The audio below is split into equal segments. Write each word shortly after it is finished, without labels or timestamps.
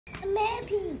man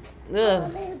piece. Ugh. Oh,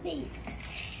 man piece.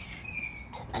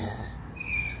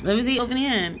 Let me see. Open your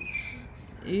hand.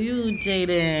 You,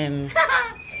 Jaden.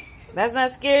 That's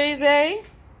not scary, Zay?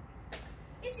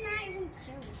 It's not even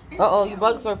scary. Uh-oh, your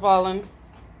bugs are falling.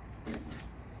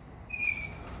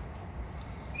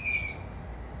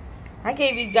 I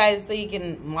gave you guys so you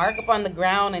can mark up on the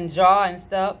ground and draw and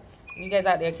stuff. You guys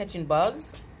out there catching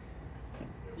bugs?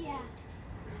 Yeah.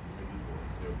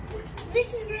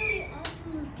 This is really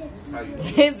awesome catching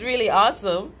bugs. It's really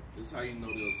awesome. This is how you know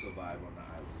they'll survive on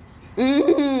the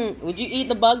islands. Would you eat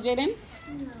the bug, Jaden?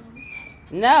 No.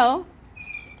 No?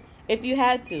 If you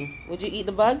had to, would you eat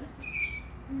the bug?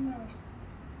 No.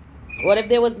 What if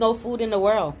there was no food in the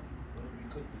world? What if you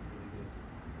cooked it really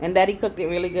good? And Daddy cooked it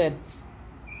really good?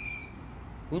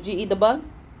 Would you eat the bug?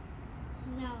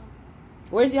 No.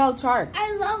 Where's y'all shark?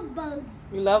 I love bugs.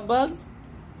 You love bugs?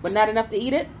 But not enough to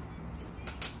eat it?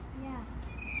 Yeah.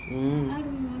 I Mm.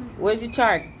 don't want it. Where's your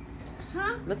shark?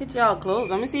 Huh? Look at y'all clothes.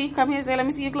 Let me see. Come here, say, let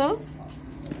me see your clothes.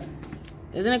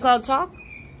 Isn't it called chalk?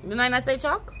 Didn't I not say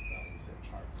chalk? No, he said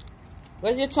shark.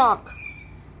 Where's your chalk?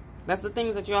 That's the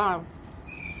things that you have.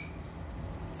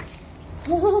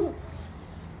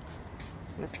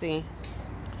 Let's see.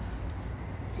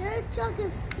 This truck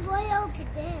is way over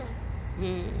there.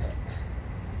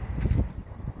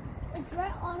 It's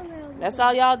right all around. That's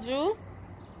all y'all drew?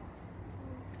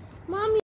 Mommy.